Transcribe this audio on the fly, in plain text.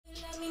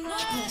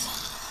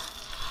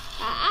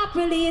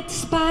really hit the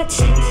spot.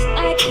 Tastes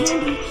like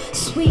candy,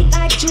 sweet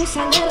like juice.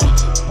 I let a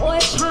boy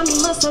try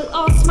me, must have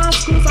lost my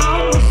screws. I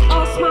almost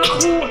lost my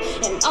cool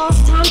and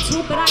lost time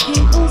too, but I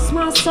can't lose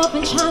myself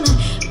in trying to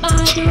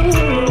find you.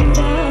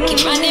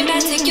 Keep running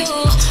back to you,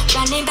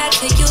 running back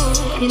to you.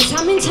 And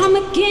time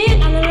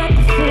again, I look like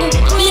a fool.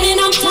 One minute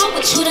I'm done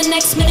with you, the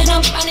next minute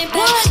I'm running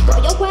back. Go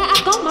your way,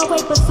 I go my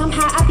way, but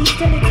somehow I be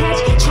still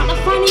attached. Tryna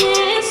find the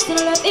answer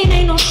to love, it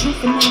ain't no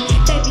truth in me.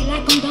 Baby,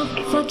 like I'm done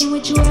fucking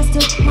with you, I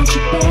still want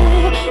you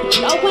back.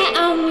 You know when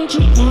I don't need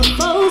you more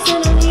foes,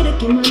 and I need to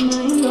get my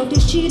mind off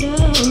this cheater.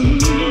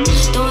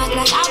 Don't act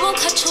like I won't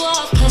cut you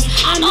off, cause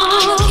I know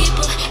I'm a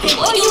keeper. And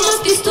boy, you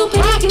must be stupid,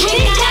 I can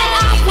be that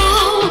I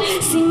know.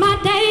 See, my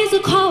days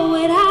are cold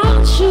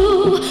without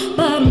you,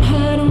 but I'm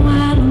hurting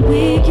while I'm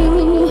with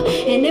you.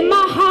 And in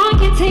my heart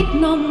can't take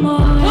no more.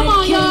 Come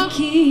on, y'all.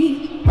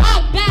 Keep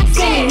rock back,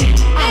 say,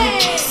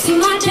 hey. See,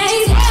 my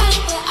days are cold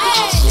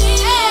without you.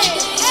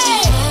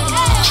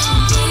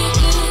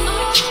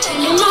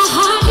 And in my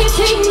heart can't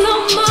take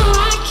no more.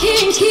 I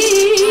can't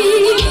keep.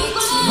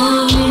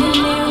 1 minute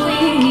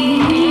we,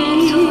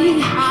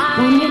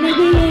 1 minute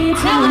we ain't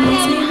telling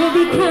us we will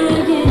be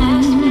crying.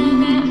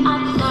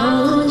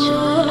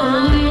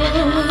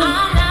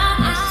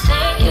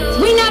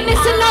 We not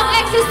missing no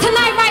exes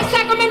tonight, right,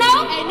 Sacramento?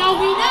 Hey, no,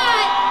 we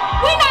not.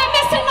 We not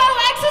missing no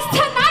exes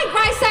tonight,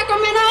 right,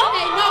 Sacramento?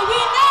 Hey, no, we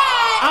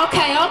not.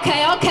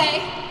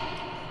 Okay.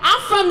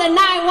 I'm from the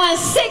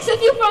 916.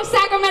 If you from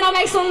Sacramento,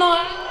 make some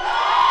noise.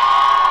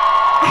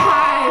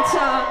 Alright,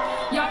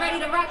 y'all ready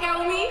to rock out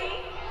with me?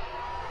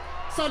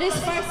 So this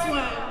first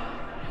one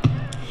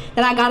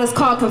that I got is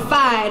called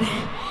Confide.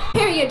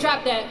 Period,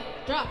 drop that.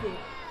 Drop it.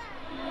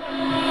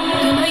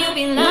 You know you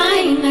be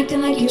lying,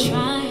 acting like you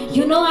trying.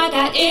 You know I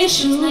got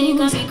issues. Now you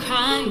got me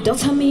crying. Don't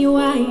tell me you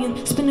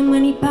lying, spending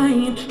money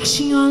buying. How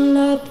she on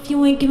love if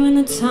you ain't giving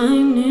her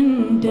time?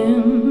 And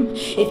damn,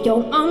 if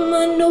your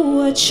mama knew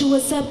what you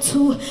was up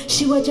to,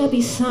 she would just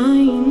be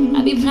sighing.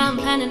 I be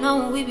planning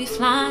on when we be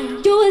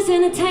flying. You was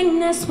entertaining,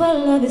 that's why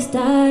love is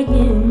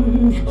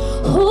dying.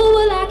 Who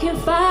will I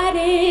confide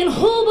in?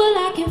 Who will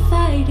I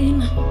confide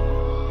in?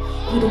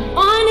 You the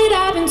one that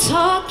I've been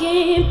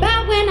talking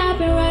about when I've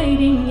been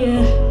writing,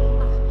 yeah.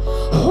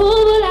 Who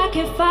will I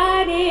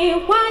confide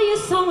in? Why you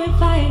so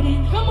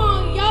inviting? Come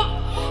on, yo.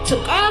 To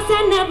girls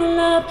that never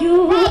loved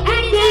you,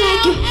 acting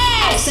like you.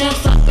 I said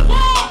fuck em.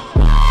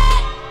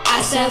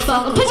 I said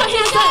fuck em. Put your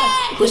hands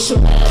up. Push your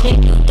love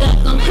and you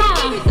duck em.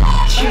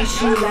 Treat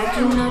you like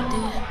you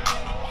nothing.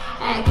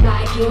 Act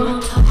like you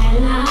don't talk a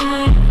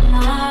lie.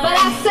 But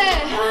I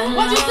said,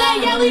 What you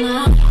say, Yelly?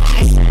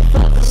 I said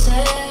fuck em.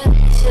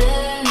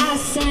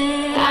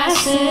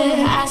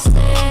 I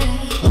said,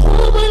 who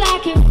will I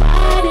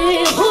confide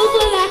in? Who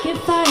will I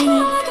confide in?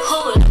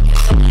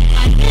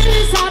 My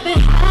feelings I've been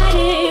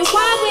hiding.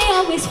 Why we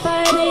always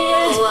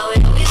fighting?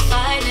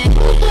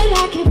 Who will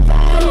I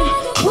confide in?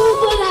 Who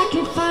will I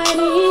confide in?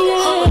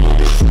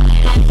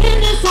 My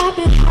feelings I've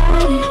been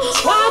hiding.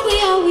 Why we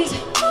always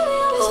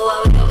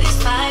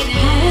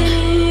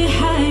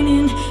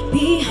hiding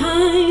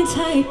behind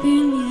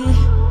typing, yeah.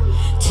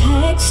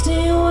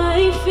 Texting,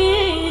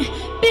 wifing,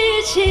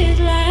 bitches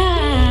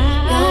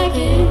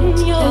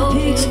liking your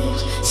pics.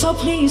 So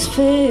please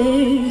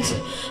fix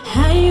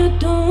how you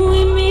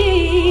doing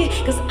me,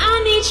 cause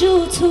I need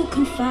you to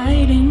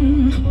confide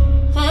in.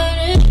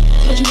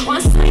 But you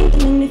want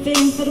something if it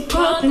ain't for the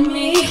crop in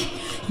me.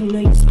 You know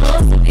you're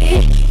supposed to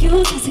be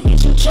you just to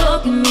get you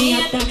joking me. I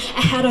thought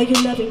I had all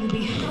your loving, you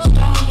be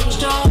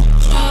strong.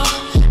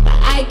 But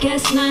I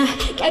guess not.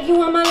 Gave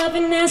you all my love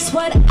and that's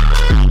what I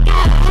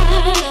got.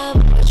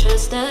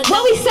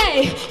 What we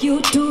say?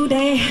 You do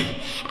that.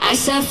 I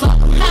said fuck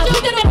em.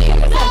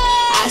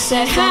 I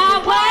said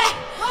how what?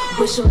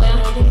 Wish you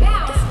well.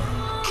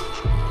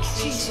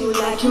 Treat you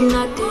like you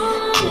nothing.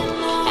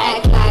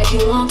 Act like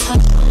you won't touch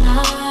me.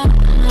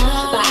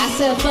 But I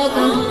said fuck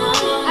em.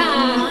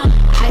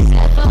 I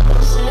said fuck em.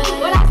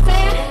 What I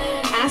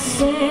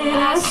said?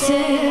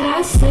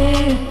 I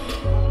said.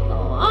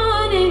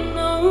 On and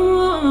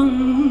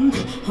on.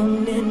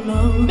 On and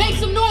on. Make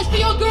some noise for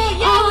your girl,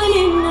 Yelly. On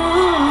and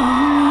on.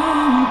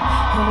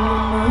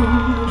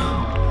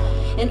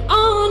 And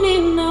on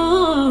and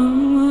on.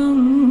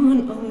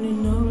 On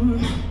and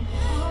on.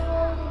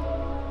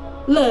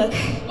 Look.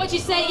 What you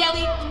say,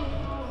 Yelly?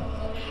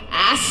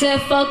 I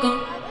said fuck em.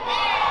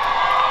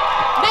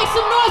 Make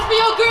some noise for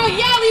your girl,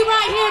 Yelly,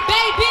 right here,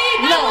 baby.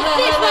 Look.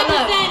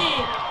 Represented.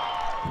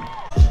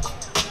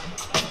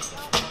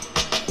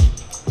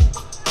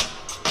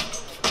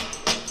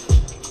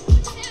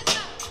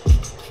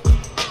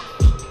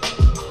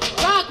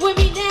 Rock with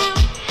me now.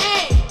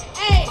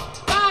 Hey,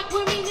 rock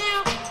with me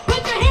now.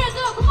 Put your hands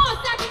up. Come on,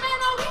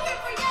 Sacramento. We here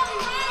for Yelly,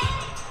 right?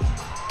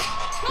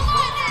 Come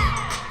on now.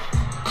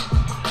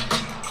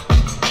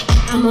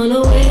 I'm on the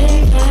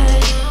wave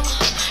right now.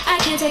 I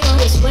can't take all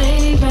this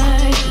wave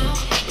right now.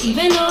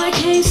 Even though I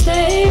can't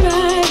stay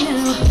right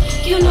now.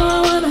 You know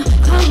I wanna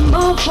come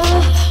over.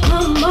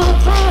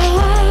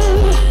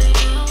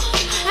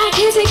 I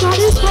can't take all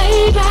this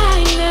wave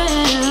right now.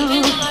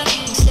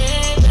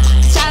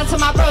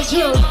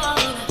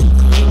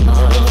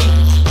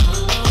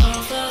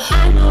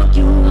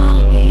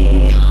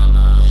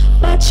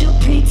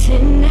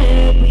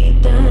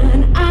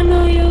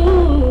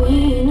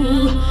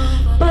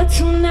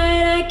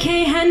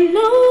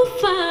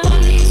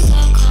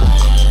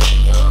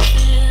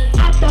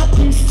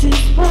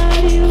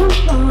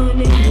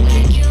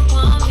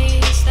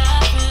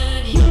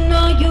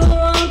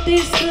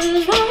 it's the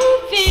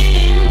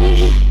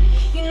loving.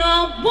 You know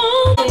I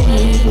want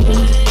it.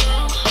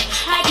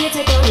 I can't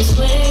take all this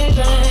way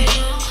back.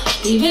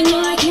 Even though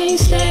I can't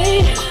stay,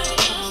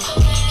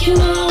 you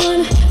know I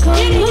wanna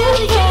come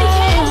over.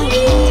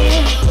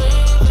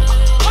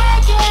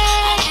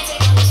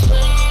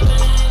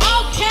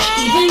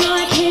 Even though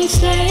I can't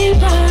stay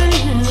right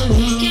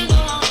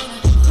now,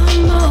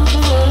 I'm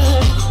over.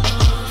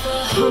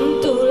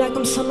 Come through like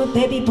I'm summer,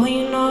 baby boy,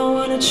 you know I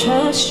wanna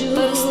trust you.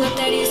 But it's not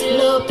that easy,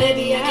 little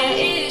baby, I got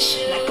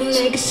issues. Like I'm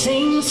making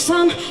sing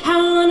somehow,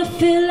 I wanna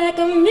feel like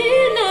I'm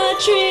in a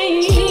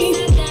dream.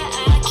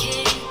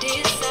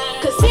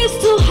 Cause it's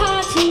too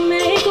hard to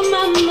make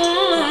my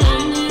mind.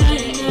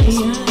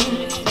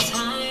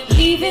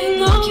 Even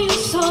though you're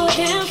so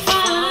damn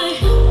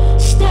fine,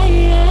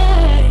 stay,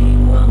 you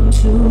want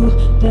to,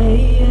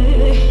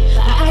 baby.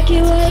 I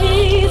can't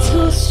wait to,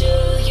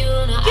 you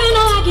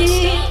know I get.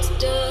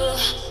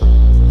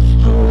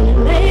 I wanna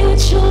lay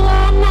with you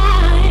all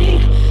night.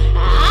 I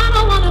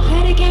don't wanna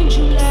play the game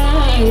you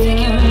like.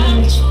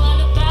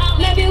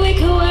 Maybe we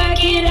could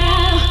work it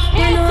out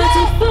and not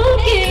to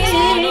forget.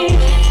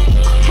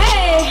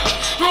 Hey,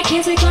 I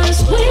can't take on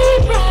this way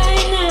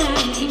right now.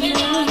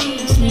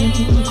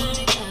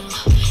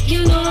 You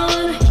know I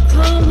wanna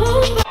come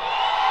over.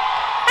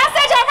 I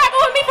said y'all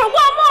rockin' with me for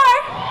one more.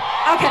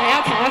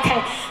 Okay.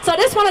 So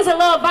this one is a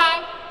little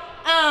vibe.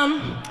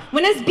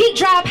 When this beat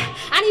drop,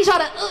 I need y'all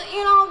to,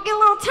 get a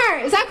little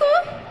turn. Is that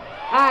cool?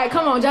 All right,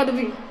 come on, drop the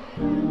beat.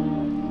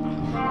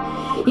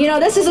 You know,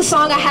 this is a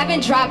song I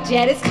haven't dropped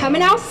yet. It's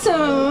coming out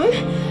soon.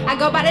 I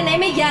go by the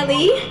name of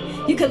Yelly.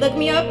 You can look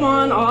me up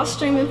on all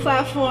streaming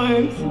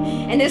platforms.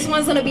 And this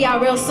one's gonna be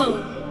out real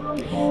soon.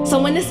 So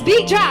when this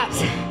beat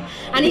drops,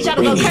 I need y'all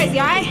to go crazy,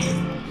 all right?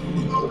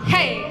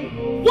 Hey,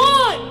 1, 2,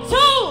 3, let's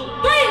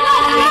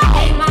go! I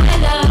gave my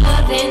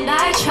love and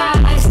I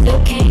tried,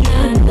 still can't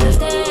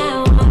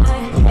understand why.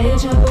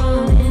 Made your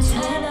one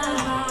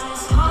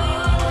internalize all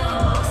your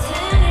love,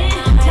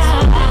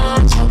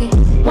 sanitize.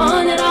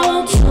 One that I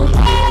want to,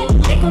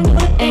 they gon' do the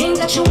things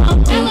that you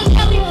want to. Like to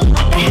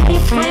have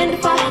your friend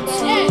if I want to.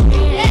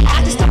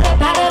 I just thought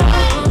about it, I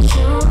want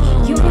you.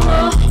 You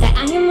know that I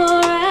am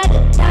alright to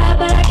die,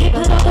 but I can't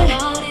put up with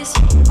all this.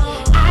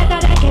 I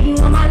thought I gave you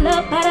all my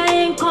love, but I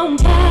ain't gon'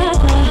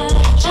 bother.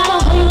 Try to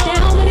hold you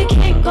down, but it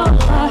can't go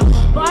far.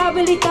 Boy, I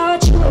really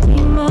thought you would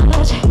be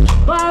much.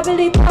 Boy, I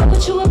really thought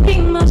that you would be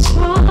much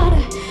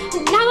smarter.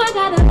 But now I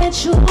gotta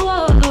let you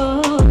go.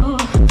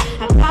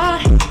 I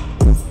thought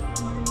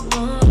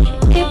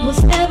it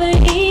was never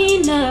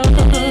enough.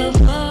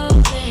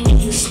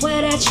 And you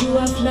swear that you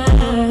are fly.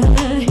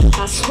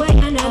 I swear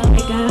I never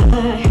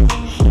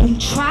got. You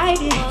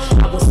tried it.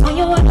 I was on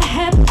your other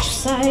half, but you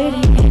sided.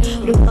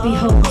 There would be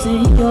holes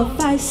in your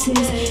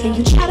vices. And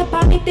you try to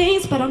buy me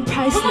things, but I'm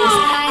priceless. I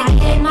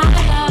gave my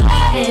love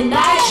and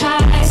I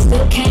tried,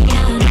 still can't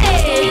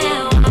understand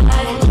why.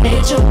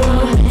 Made your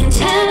world and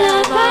tell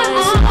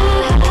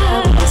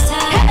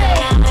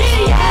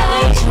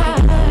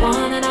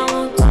one and I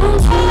want to do.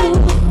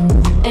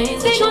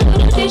 Things that you do,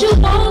 did you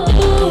want to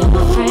do?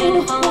 Friend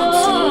of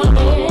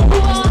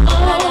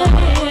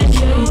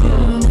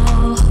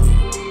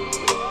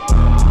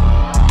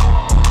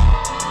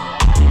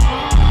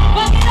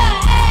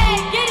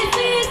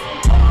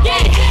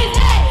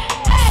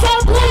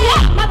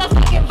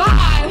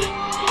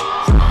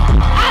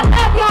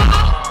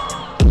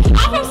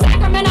from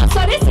Sacramento,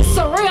 so this is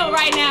surreal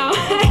right now.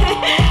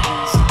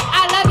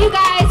 I love you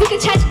guys. You can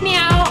check me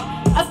out.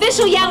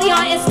 Official Yelly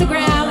on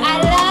Instagram. I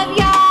love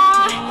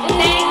y'all.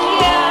 Thank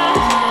you.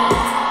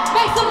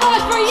 Make some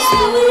noise for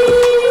Yelly.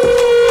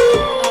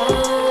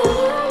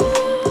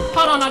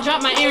 Hold on, I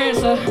dropped my earrings,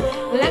 so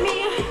let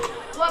me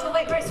walk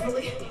away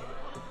gracefully.